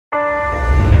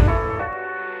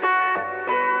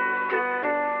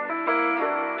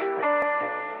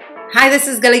Hi, this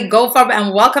is Galit Goldfarb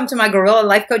and welcome to my Guerrilla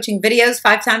Life Coaching videos.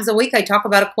 5 times a week I talk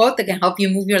about a quote that can help you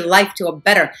move your life to a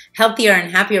better, healthier, and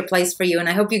happier place for you. And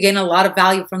I hope you gain a lot of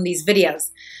value from these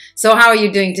videos. So how are you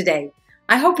doing today?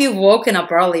 I hope you've woken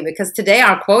up early because today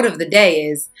our quote of the day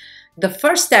is, "The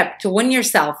first step to win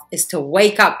yourself is to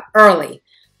wake up early,"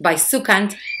 by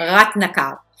Sukant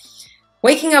Ratnakar.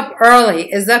 Waking up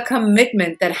early is a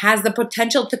commitment that has the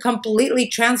potential to completely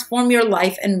transform your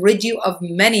life and rid you of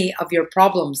many of your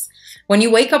problems. When you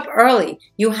wake up early,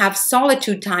 you have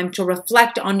solitude time to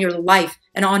reflect on your life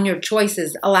and on your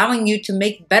choices, allowing you to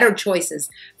make better choices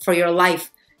for your life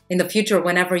in the future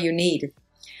whenever you need.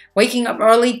 Waking up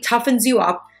early toughens you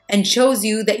up and shows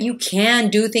you that you can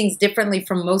do things differently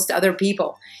from most other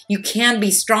people. You can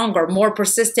be stronger, more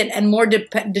persistent, and more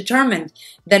determined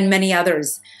than many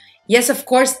others. Yes, of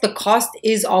course, the cost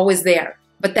is always there,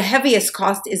 but the heaviest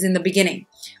cost is in the beginning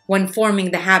when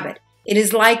forming the habit. It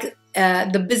is like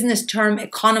the business term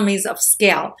economies of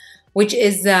scale, which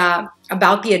is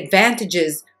about the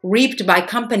advantages reaped by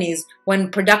companies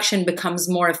when production becomes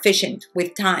more efficient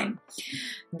with time.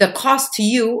 The cost to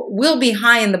you will be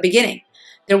high in the beginning.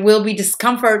 There will be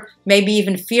discomfort, maybe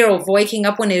even fear of waking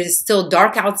up when it is still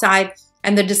dark outside,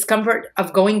 and the discomfort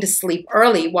of going to sleep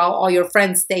early while all your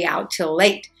friends stay out till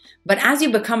late. But as you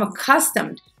become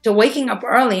accustomed to waking up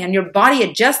early and your body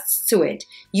adjusts to it,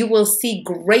 you will see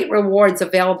great rewards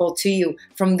available to you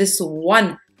from this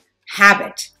one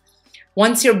habit.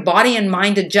 Once your body and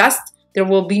mind adjust, there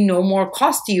will be no more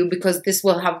cost to you because this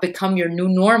will have become your new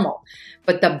normal.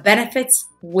 But the benefits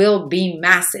will be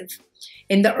massive.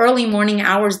 In the early morning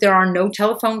hours, there are no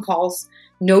telephone calls,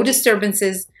 no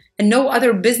disturbances, and no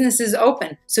other businesses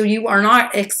open, so you are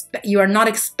not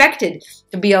expected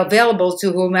to be available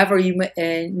to whomever you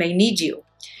may need you.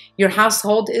 Your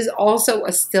household is also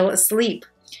still asleep.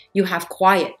 You have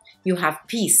quiet, you have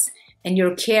peace, and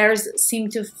your cares seem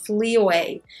to flee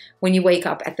away when you wake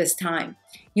up at this time.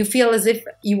 You feel as if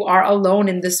you are alone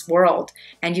in this world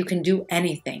and you can do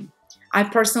anything. I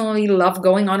personally love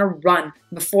going on a run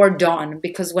before dawn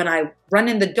because when I run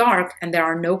in the dark and there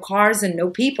are no cars and no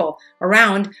people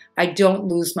around, I don't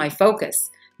lose my focus.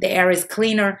 The air is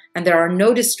cleaner and there are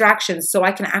no distractions, so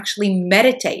I can actually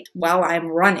meditate while I'm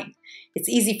running. It's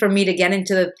easy for me to get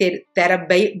into the theta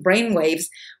brainwaves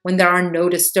when there are no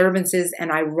disturbances and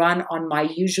I run on my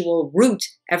usual route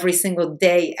every single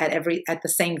day at the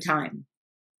same time.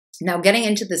 Now, getting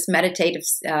into this meditative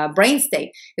brain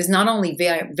state is not only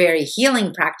very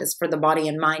healing practice for the body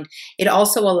and mind, it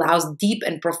also allows deep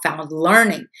and profound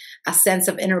learning, a sense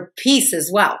of inner peace as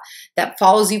well, that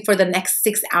follows you for the next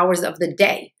 6 hours of the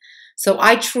day. So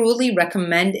I truly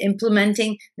recommend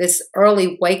implementing this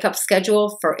early wake-up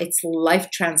schedule for its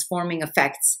life-transforming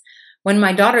effects. When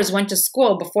my daughters went to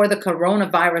school before the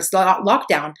coronavirus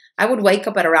lockdown, I would wake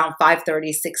up at around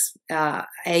 5:30, 6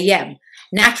 a.m.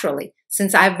 naturally,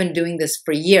 since I've been doing this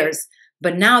for years.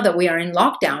 But now that we are in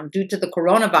lockdown due to the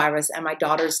coronavirus and my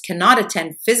daughters cannot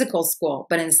attend physical school,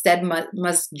 but instead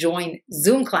must join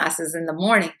Zoom classes in the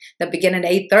morning that begin at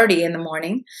 8:30 in the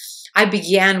morning, I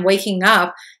began waking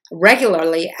up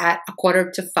regularly at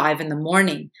 4:45 in the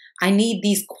morning. I need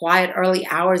these quiet early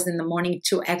hours in the morning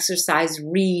to exercise,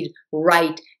 read,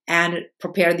 write, and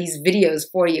prepare these videos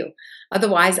for you.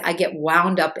 Otherwise, I get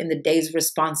wound up in the day's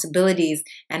responsibilities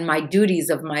and my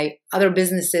duties of my other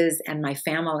businesses and my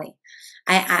family.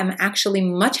 I am actually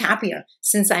much happier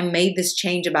since I made this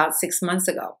change about 6 months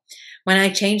ago. When I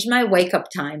changed my wake-up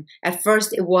time, at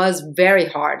first it was very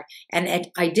hard, and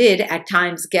I did at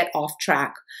times get off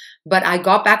track. But I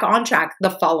got back on track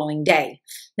the following day.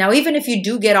 Now, even if you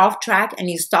do get off track and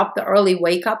you stop the early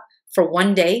wake-up for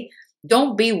one day,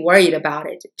 don't be worried about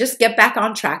it. Just get back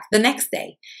on track the next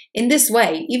day. In this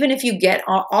way, even if you get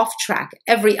off track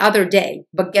every other day,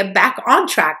 but get back on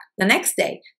track the next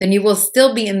day, then you will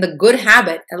still be in the good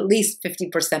habit at least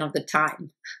 50% of the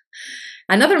time.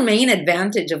 Another main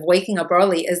advantage of waking up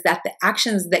early is that the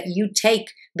actions that you take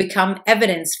become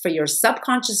evidence for your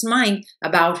subconscious mind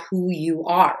about who you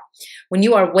are. When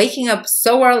you are waking up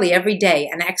so early every day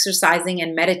and exercising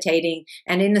and meditating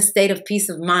and in a state of peace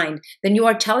of mind, then you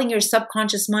are telling your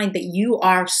subconscious mind that you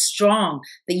are strong,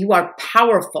 that you are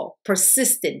powerful,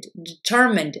 persistent,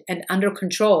 determined, and under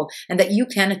control, and that you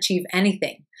can achieve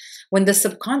anything. When the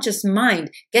subconscious mind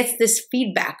gets this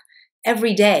feedback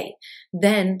every day,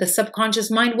 then the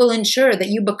subconscious mind will ensure that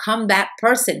you become that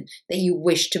person that you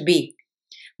wish to be.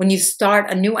 When you start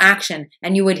a new action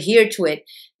and you adhere to it,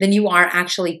 then you are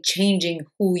actually changing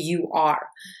who you are.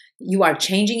 You are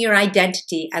changing your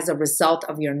identity as a result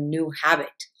of your new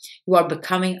habit. You are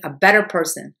becoming a better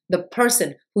person, the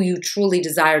person who you truly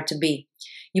desire to be.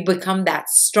 You become that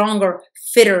stronger,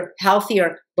 fitter,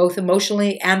 healthier, both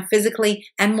emotionally and physically,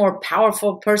 and more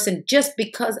powerful person just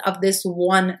because of this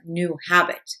one new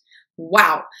habit.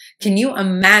 Wow. Can you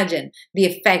imagine the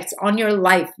effects on your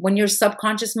life when your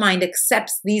subconscious mind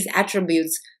accepts these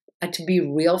attributes to be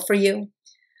real for you?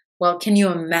 Well, can you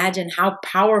imagine how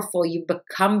powerful you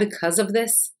become because of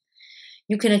this?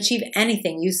 You can achieve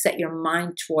anything you set your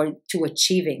mind to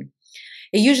achieving.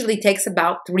 It usually takes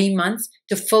about 3 months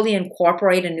to fully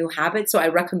incorporate a new habit, so I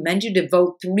recommend you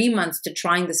devote 3 months to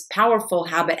trying this powerful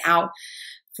habit out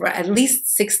for at least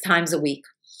 6 times a week.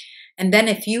 And then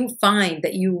if you find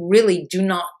that you really do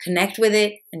not connect with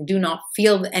it and do not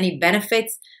feel any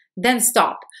benefits, then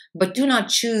stop. But do not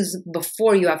choose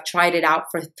before you have tried it out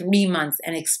for 3 months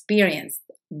and experienced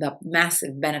the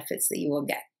massive benefits that you will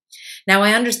get. Now,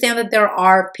 I understand that there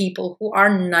are people who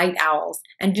are night owls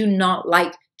and do not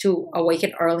like to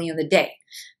awaken early in the day,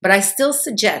 but I still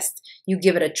suggest you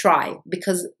give it a try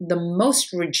because the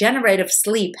most regenerative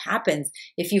sleep happens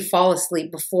if you fall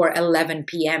asleep before 11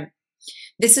 p.m.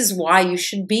 This is why you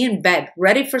should be in bed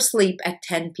ready for sleep at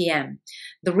 10 p.m.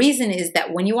 The reason is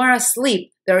that when you are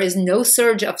asleep, there is no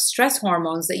surge of stress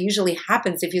hormones that usually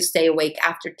happens if you stay awake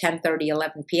after 10:30,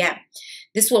 11 p.m.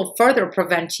 This will further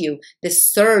prevent you, this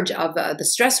surge of the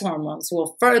stress hormones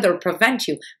will further prevent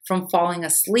you from falling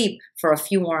asleep for a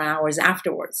few more hours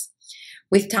afterwards.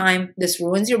 With time, this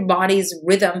ruins your body's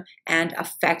rhythm and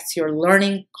affects your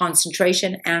learning,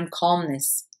 concentration, and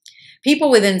calmness.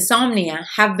 People with insomnia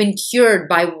have been cured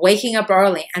by waking up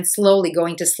early and slowly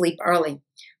going to sleep early.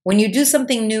 When you do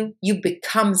something new, you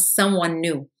become someone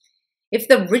new. If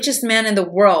the richest man in the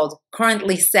world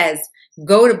currently says,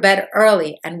 go to bed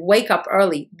early and wake up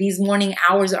early, these morning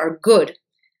hours are good,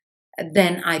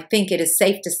 then I think it is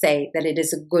safe to say that it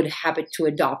is a good habit to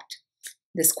adopt.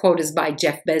 This quote is by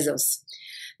Jeff Bezos.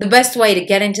 The best way to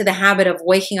get into the habit of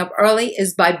waking up early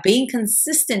is by being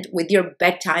consistent with your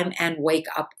bedtime and wake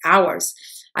up hours.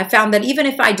 I found that even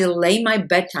if I delay my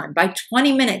bedtime by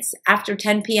 20 minutes after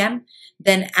 10 p.m.,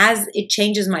 then as it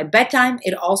changes my bedtime,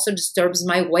 it also disturbs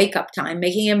my wake up time,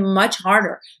 making it much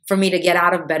harder for me to get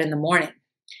out of bed in the morning.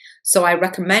 So I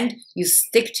recommend you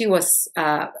stick to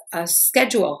a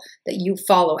schedule that you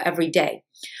follow every day.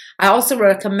 I also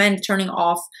recommend turning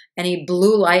off any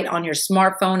blue light on your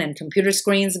smartphone and computer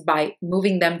screens by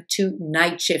moving them to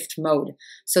night shift mode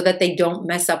so that they don't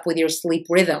mess up with your sleep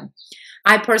rhythm.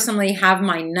 I personally have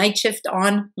my night shift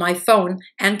on my phone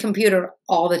and computer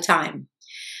all the time.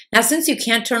 Now, since you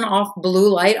can't turn off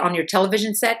blue light on your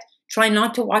television set, try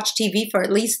not to watch TV for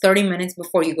at least 30 minutes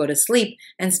before you go to sleep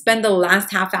and spend the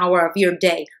last half hour of your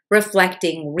day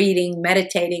reflecting, reading,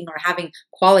 meditating, or having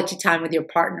quality time with your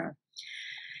partner.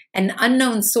 An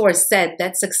unknown source said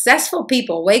that successful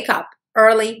people wake up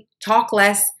early, talk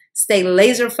less, stay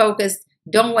laser focused,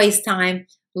 don't waste time,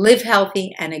 live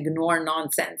healthy, and ignore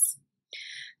nonsense.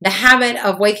 The habit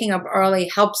of waking up early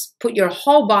helps put your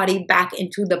whole body back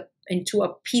into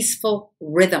a peaceful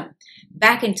rhythm,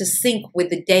 back into sync with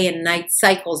the day and night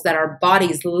cycles that our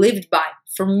bodies lived by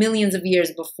for millions of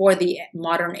years before the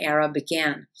modern era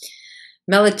began.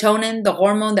 Melatonin, the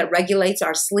hormone that regulates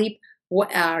our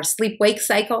sleep-wake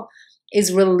cycle,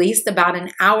 is released about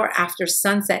an hour after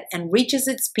sunset and reaches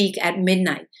its peak at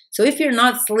midnight. So if you're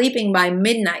not sleeping by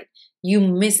midnight, you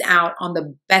miss out on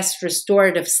the best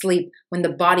restorative sleep when the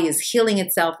body is healing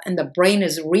itself and the brain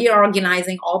is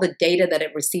reorganizing all the data that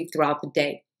it received throughout the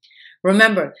day.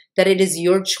 Remember that it is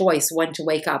your choice when to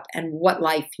wake up and what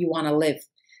life you want to live.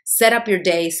 Set up your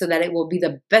day so that it will be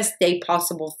the best day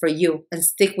possible for you and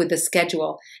stick with the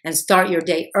schedule and start your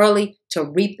day early to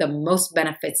reap the most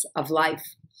benefits of life.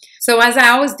 So as I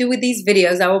always do with these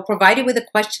videos, I will provide you with a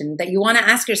question that you want to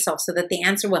ask yourself so that the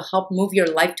answer will help move your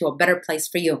life to a better place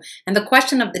for you. And the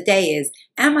question of the day is,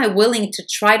 am I willing to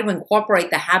try to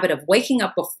incorporate the habit of waking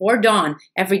up before dawn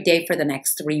every day for the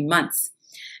next 3 months?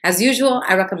 As usual,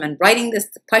 I recommend writing this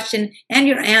question and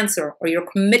your answer or your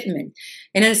commitment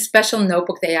in a special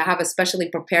notebook that I have especially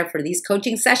prepared for these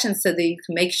coaching sessions so that you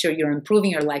can make sure you're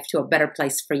improving your life to a better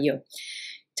place for you.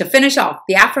 To finish off,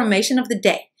 the affirmation of the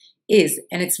day is,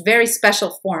 and it's very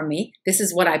special for me, this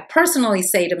is what I personally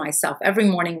say to myself every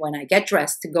morning when I get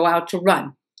dressed to go out to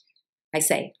run. I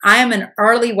say, I am an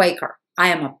early waker. I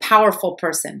am a powerful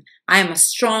person. I am a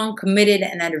strong, committed,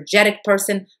 and energetic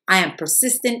person. I am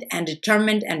persistent and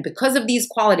determined, and because of these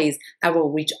qualities, I will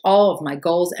reach all of my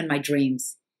goals and my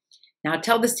dreams. Now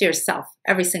tell this to yourself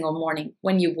every single morning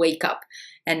when you wake up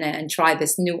and try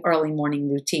this new early morning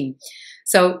routine.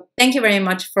 So thank you very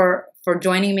much for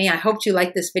joining me. I hope you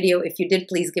liked this video. If you did,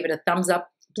 please give it a thumbs up.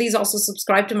 Please also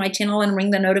subscribe to my channel and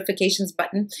ring the notifications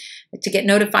button to get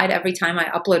notified every time I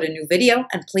upload a new video.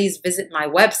 And please visit my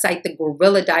website,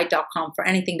 theguerrilladiet.com, for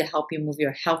anything to help you move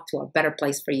your health to a better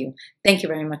place for you. Thank you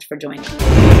very much for joining.